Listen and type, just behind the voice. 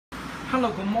Hello,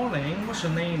 good morning. What's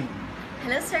your name?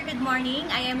 Hello sir, good morning.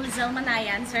 I am Lizelle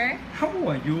Manayan, sir. How old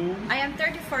are you? I am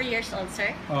 34 years old,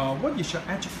 sir. What is your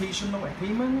educational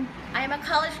attainment? I am a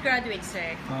college graduate,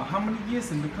 sir. How many years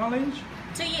in the college?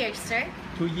 2 years, sir.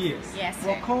 2 years. Yes, sir.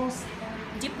 What course?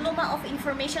 Diploma of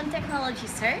Information Technology,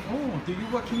 sir. Oh, do you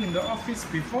working in the office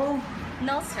before?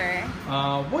 No, sir.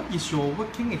 What is your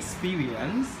working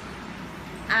experience?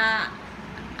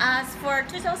 As for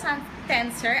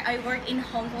 2010, sir, I worked in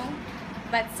Hong Kong,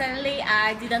 but sadly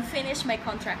I didn't finish my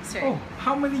contract, sir. Oh,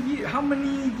 how many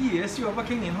years you are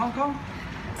working in Hong Kong?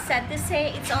 Sad to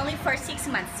say, it's only for 6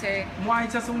 months, sir. Why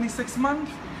just only 6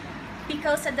 months?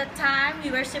 Because at the time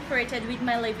we were separated with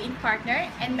my live-in partner,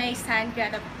 and my son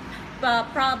got a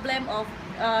problem of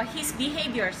his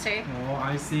behavior, sir. Oh,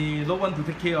 I see. No one to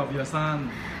take care of your son.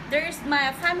 There's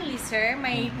my family, sir,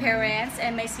 my parents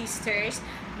and my sisters,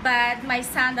 but my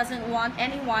son doesn't want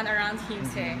anyone around him,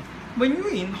 sir. When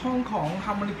you're in Hong Kong,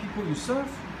 how many people you serve?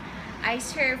 I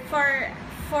serve for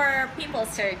people,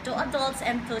 sir, 2 adults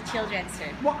and 2 children, sir.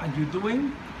 What are you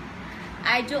doing?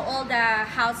 I do all the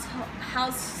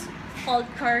household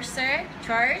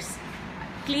chores,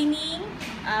 cleaning,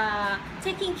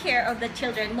 taking care of the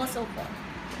children, most of all.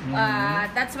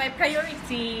 That's my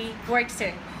priority work,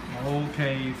 sir.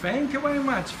 Okay, thank you very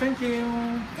much. Thank you.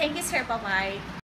 Thank you, sir. Bye-bye.